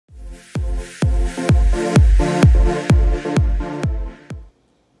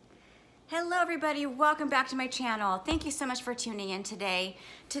everybody, welcome back to my channel. Thank you so much for tuning in today.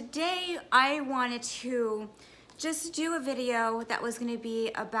 Today I wanted to just do a video that was going to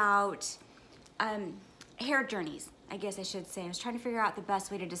be about hair journeys, I guess I should say. I was trying to figure out the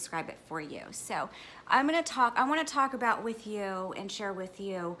best way to describe it for you. So I want to talk about with you and share with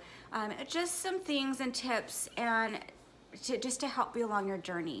you just some things and tips and just to help you along your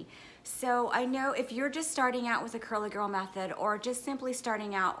journey. So I know if you're just starting out with the curly girl method or just simply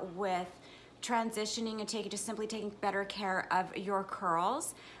starting out with transitioning and just simply taking better care of your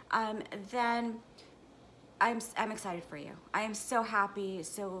curls, then I'm excited for you. I am so happy,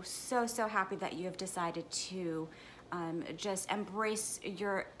 so happy that you have decided to just embrace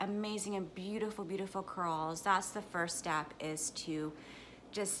your amazing and beautiful curls. That's the first step, is to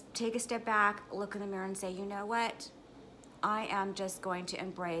just take a step back, look in the mirror and say, you know what? I am just going to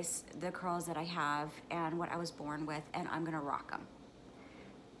embrace the curls that I have and what I was born with, and I'm gonna rock them.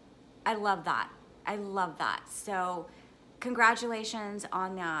 I love that. I love that. So congratulations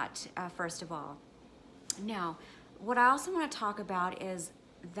on that, first of all. Now, what I also want to talk about is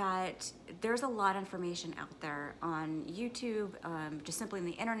that there's a lot of information out there on YouTube, just simply in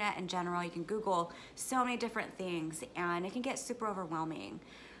the internet in general. You can Google so many different things and it can get super overwhelming.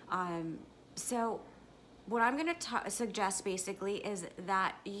 So what I'm going to suggest basically is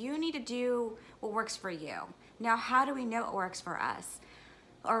that you need to do what works for you. Now, how do we know what works for us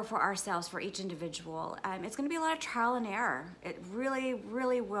or for ourselves, for each individual? It's going to be a lot of trial and error. It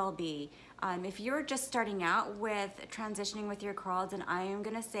really will be. If you're just starting out with transitioning with your curls, and I am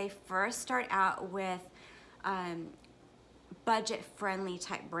going to say first start out with budget-friendly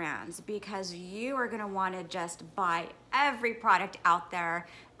type brands, because you are going to want to just buy every product out there.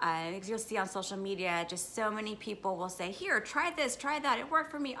 Because you'll see on social media, just so many people will say, here, try this, try that, it worked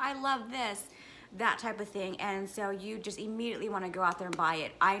for me, I love this, that type of thing. And so you just immediately want to go out there and buy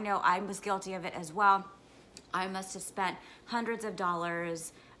it. I know I was guilty of it as well. I must have spent hundreds of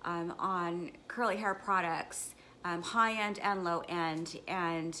dollars on curly hair products, high-end and low-end,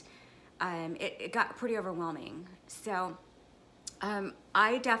 and it got pretty overwhelming. So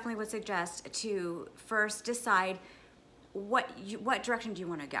I definitely would suggest to first decide what direction do you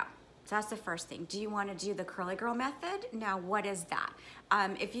want to go. So that's the first thing. Do you want to do the curly girl method? Now, what is that?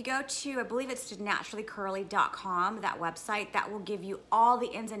 If you go to, I believe it's naturallycurly.com, that website, that will give you all the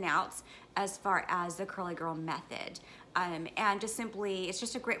ins and outs as far as the curly girl method. And just simply, it's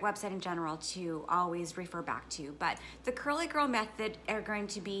just a great website in general to always refer back to. But the curly girl method are going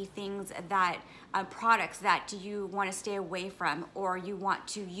to be things that, products that you want to stay away from or you want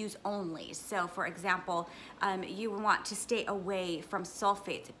to use only. So for example, you want to stay away from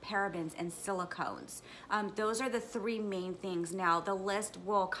sulfates, parabens, and silicones. Those are the three main things. Now the list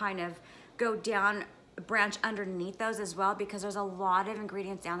will kind of go down, branch underneath those as well, because there's a lot of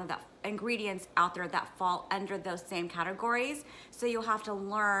ingredients out there that fall under those same categories. So you'll have to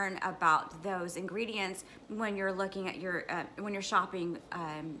learn about those ingredients when you're looking at your when you're shopping,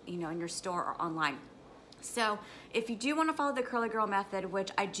 you know, in your store or online. So if you do want to follow the curly girl method,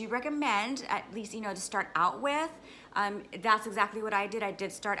 which I do recommend, at least, you know, to start out with, that's exactly what I did. I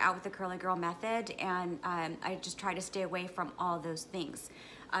did start out with the curly girl method, and I just try to stay away from all those things.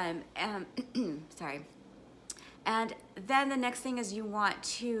 Sorry. And then the next thing is you want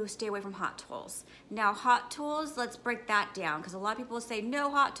to stay away from hot tools. Now, hot tools, let's break that down, because a lot of people say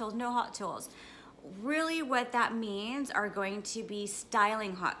no hot tools, no hot tools. Really what that means are going to be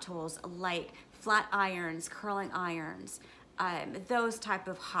styling hot tools like flat irons, curling irons, those type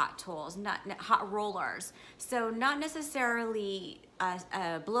of hot tools, not hot rollers. So not necessarily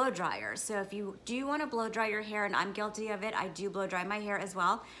blow dryers. So if you do want to blow dry your hair, and I'm guilty of it, I do blow dry my hair as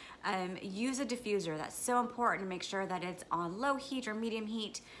well, use a diffuser. That's so important to make sure that it's on low heat or medium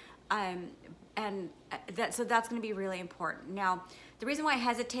heat. So that's going to be really important. Now, the reason why I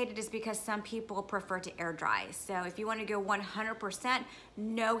hesitated is because some people prefer to air dry. So if you want to go 100%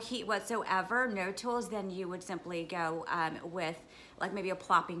 no heat whatsoever, no tools, then you would simply go with like maybe a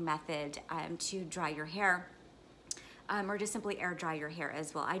plopping method to dry your hair, or just simply air dry your hair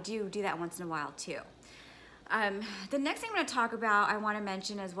as well. I do that once in a while too. The next thing I'm going to talk about, I want to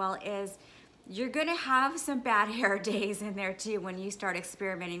mention as well, is you're going to have some bad hair days in there too when you start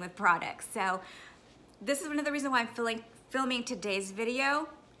experimenting with products. So this is one of the reasons why I'm filming today's video.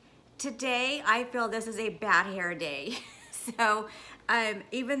 Today, I feel this is a bad hair day. So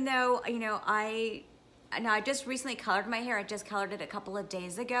even though, you know, I just recently colored my hair. I just colored it a couple of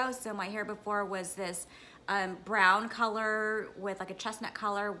days ago. So my hair before was this brown color with like a chestnut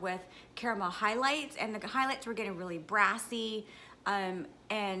color with caramel highlights, and the highlights were getting really brassy.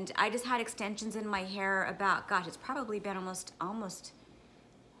 And I just had extensions in my hair about, gosh, it's probably been almost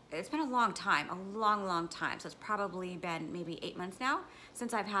it's been a long time, a long time. So it's probably been maybe 8 months now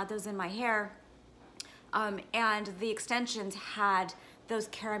since I've had those in my hair. And the extensions had those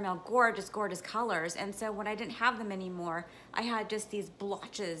caramel gorgeous colors. And so when I didn't have them anymore, I had just these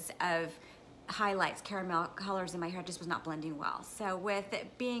blotches of highlights, caramel colors in my hair. Just was not blending well. So with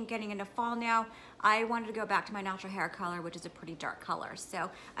it getting into fall now, I wanted to go back to my natural hair color, which is a pretty dark color. So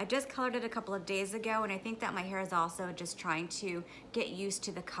I just colored it a couple of days ago, and I think that my hair is also just trying to get used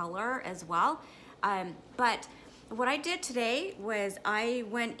to the color as well. But what I did today was I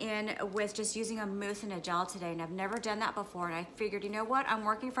went in with just using a mousse and a gel today, and I've never done that before, and I figured, you know what, I'm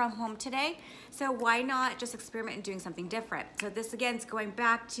working from home today, so why not just experiment in doing something different? So this again is going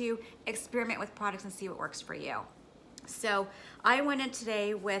back to experiment with products and see what works for you. So I went in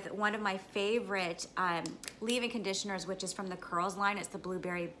today with one of my favorite leave-in conditioners, which is from the Curls line. It's the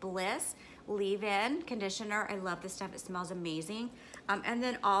Blueberry Bliss leave-in conditioner. I love this stuff. It smells amazing. And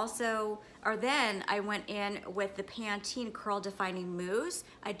then I went in with the Pantene Curl Defining Mousse.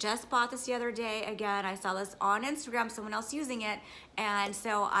 I just bought this the other day. Again, I saw this on Instagram, someone else using it. And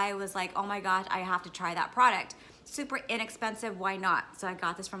so I was like, oh my gosh, I have to try that product. Super inexpensive, why not? So I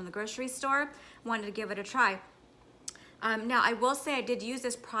got this from the grocery store, wanted to give it a try. Now, I will say I did use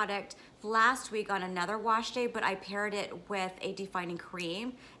this product last week on another wash day, but I paired it with a defining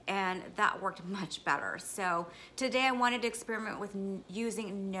cream, and that worked much better. So today I wanted to experiment with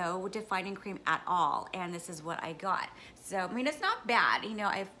using no defining cream at all, and this is what I got. So, I mean, it's not bad. You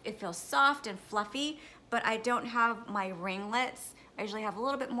know, it feels soft and fluffy, but I don't have my ringlets. I usually have a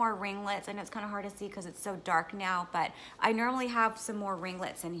little bit more ringlets. I know it's kind of hard to see because it's so dark now, but I normally have some more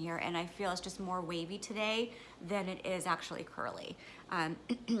ringlets in here, and I feel it's just more wavy today than it is actually curly.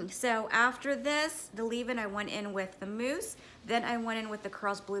 So after this, the leave-in, I went in with the mousse. Then I went in with the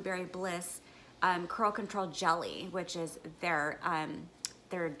Curls Blueberry Bliss Curl Control Jelly, which is their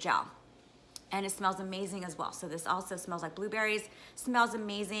gel. And it smells amazing as well. So this also smells like blueberries, smells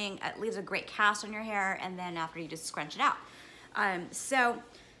amazing. It leaves a great cast on your hair, and then after you just scrunch it out.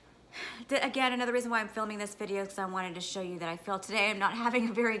 Again, another reason why I'm filming this video is because I wanted to show you that I feel today I'm not having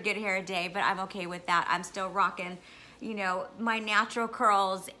a very good hair day, but I'm okay with that. I'm still rocking, you know, my natural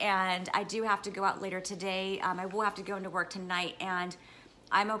curls, and I do have to go out later today. I will have to go into work tonight, and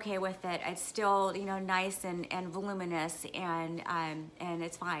I'm okay with it. It's still, you know, nice and voluminous, and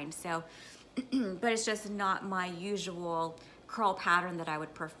it's fine. So, but it's just not my usual curl pattern that I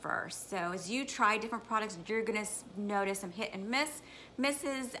would prefer. So as you try different products, you're gonna notice some hit and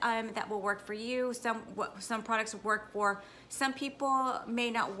misses that will work for you. Some products work for some people,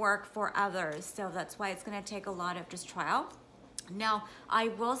 may not work for others. So that's why it's gonna take a lot of just trial. Now, I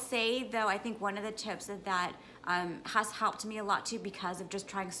will say though, I think one of the tips that has helped me a lot too, because of just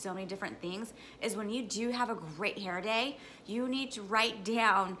trying so many different things, is when you do have a great hair day, you need to write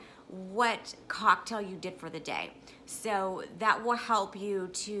down what cocktail you did for the day. So that will help you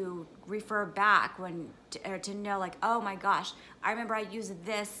to refer back to know, like, oh my gosh, I remember I used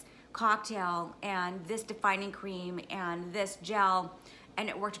this cocktail and this defining cream and this gel, and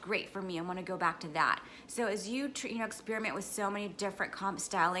it worked great for me. I want to go back to that. So as you experiment with so many different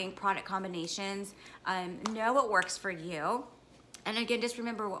styling product combinations, know what works for you. And again, just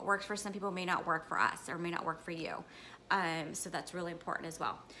remember, what works for some people may not work for us, or may not work for you. So that's really important as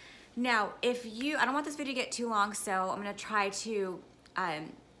well. Now, I don't want this video to get too long, so I'm gonna try to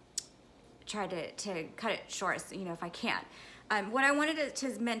cut it short, you know, if I can. What I wanted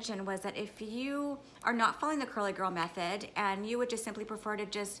to mention was that if you are not following the curly girl method and you would just simply prefer to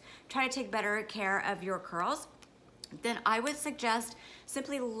just try to take better care of your curls, then I would suggest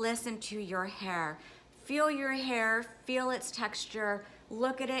simply listen to your hair. Feel your hair, feel its texture,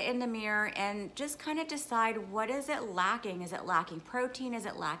 look at it in the mirror, and just kind of decide, what is it lacking? Is it lacking protein? Is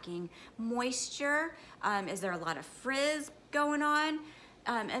it lacking moisture? Is there a lot of frizz going on?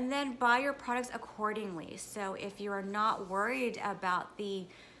 And then buy your products accordingly. So if you are not worried about the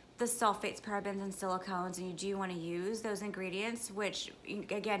sulfates, parabens, and silicones, and you do want to use those ingredients, which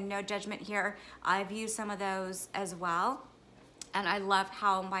again, no judgment here, I've used some of those as well. And I love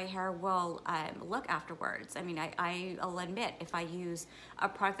how my hair will look afterwards. I mean, I'll admit, if I use a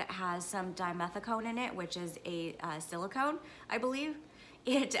product that has some dimethicone in it, which is a silicone, I believe,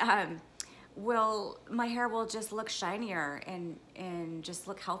 my hair will just look shinier and just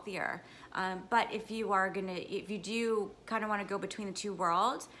look healthier. But if you do kind of want to go between the two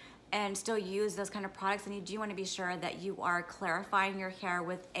worlds and still use those kind of products, then you do want to be sure that you are clarifying your hair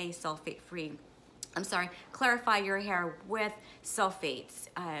with a sulfate-free clarify your hair with sulfates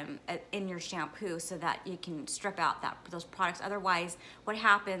in your shampoo so that you can strip out those products. Otherwise, what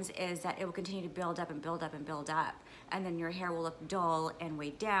happens is that it will continue to build up and build up and build up, and then your hair will look dull and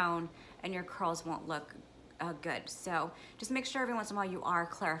weighed down, and your curls won't look good. So just make sure every once in a while you are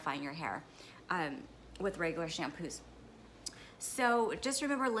clarifying your hair with regular shampoos. So just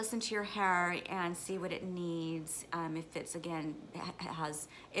remember, listen to your hair and see what it needs. If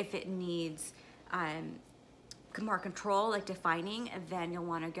it needs more control, like defining, then you'll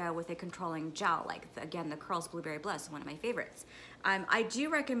want to go with a controlling gel, like again, the Curls Blueberry Bliss, one of my favorites. I do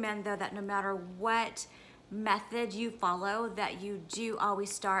recommend though that no matter what method you follow, that you do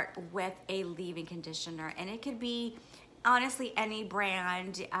always start with a leave-in conditioner, and it could be honestly any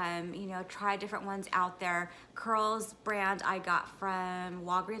brand. You know, try different ones out there. Curls brand I got from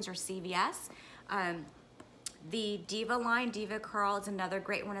Walgreens or CVS. The Diva line, Diva Curl, is another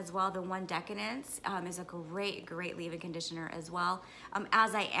great one as well. The One Decadence is a great leave-in conditioner as well.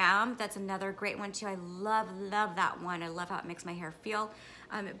 As I Am, that's another great one too. I love that one. I love how it makes my hair feel.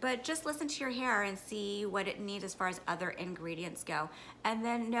 But just listen to your hair and see what it needs as far as other ingredients go. And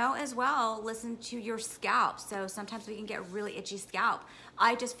then know as well, listen to your scalp. So sometimes we can get really itchy scalp.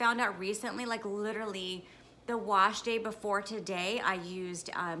 I just found out recently, like literally the wash day before today, I used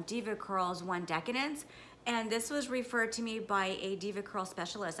Diva Curl's One Decadence. And this was referred to me by a Diva Curl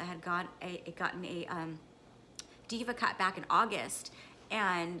specialist. I had gotten a Diva cut back in August.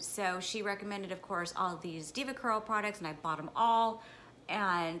 And so she recommended, of course, all of these Diva Curl products, and I bought them all.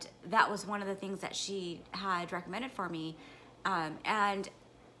 And that was one of the things that she had recommended for me. And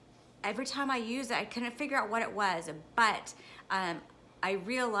every time I used it, I couldn't figure out what it was, but I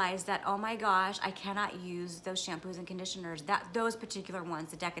realized that, oh my gosh, I cannot use those shampoos and conditioners, those particular ones,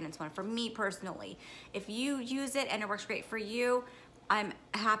 the Decadence one, for me personally. If you use it and it works great for you, I'm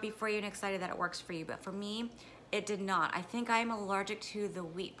happy for you and excited that it works for you. But for me, it did not. I think I'm allergic to the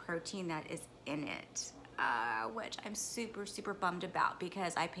wheat protein that is in it, which I'm super bummed about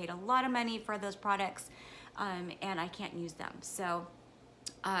because I paid a lot of money for those products and I can't use them. So,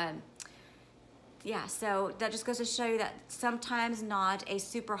 yeah, so that just goes to show you that sometimes not a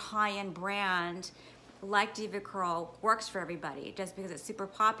super high-end brand like Diva Curl works for everybody just because it's super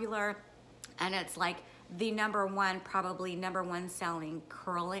popular and it's like the probably number one selling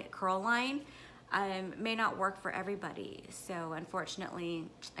curl line. May not work for everybody. So unfortunately,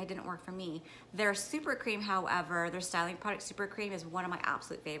 it didn't work for me. Their Super Cream, however, their styling product Super Cream is one of my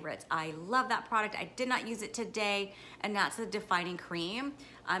absolute favorites. I love that product. I did not use it today, and that's the defining cream.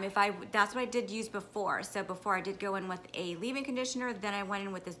 That's what I did use before. So before I did go in with a leave-in conditioner, then I went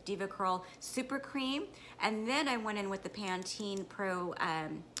in with this Diva Curl Super Cream, and then I went in with the Pantene Pro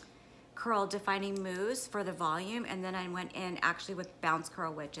Curl Defining Mousse for the volume, and then I went in actually with Bounce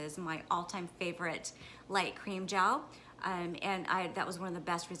Curl, which is my all-time favorite light cream gel, and that was one of the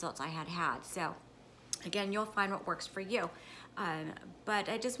best results I had. So again, you'll find what works for you. But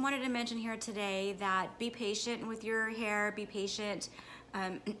I just wanted to mention here today that be patient with your hair, be patient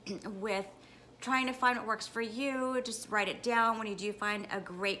with trying to find what works for you. Just write it down when you do find a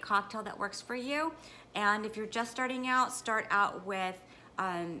great cocktail that works for you. And if you're just starting out, start out with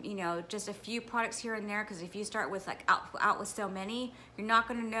you know, just a few products here and there, because if you start with like out with so many, you're not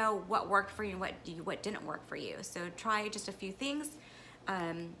going to know what worked for you and what didn't work for you. So try just a few things,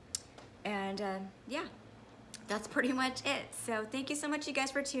 yeah, that's pretty much it. So thank you so much, you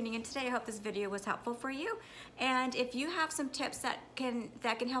guys, for tuning in today. I hope this video was helpful for you. And if you have some tips that can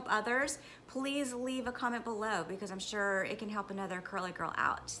help others, please leave a comment below, because I'm sure it can help another curly girl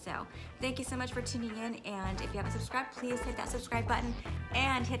out. So thank you so much for tuning in. And if you haven't subscribed, please hit that subscribe button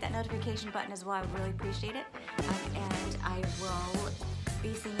and hit that notification button as well. I would really appreciate it. And I will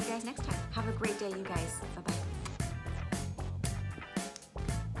be seeing you guys next time. Have a great day, you guys. Bye-bye.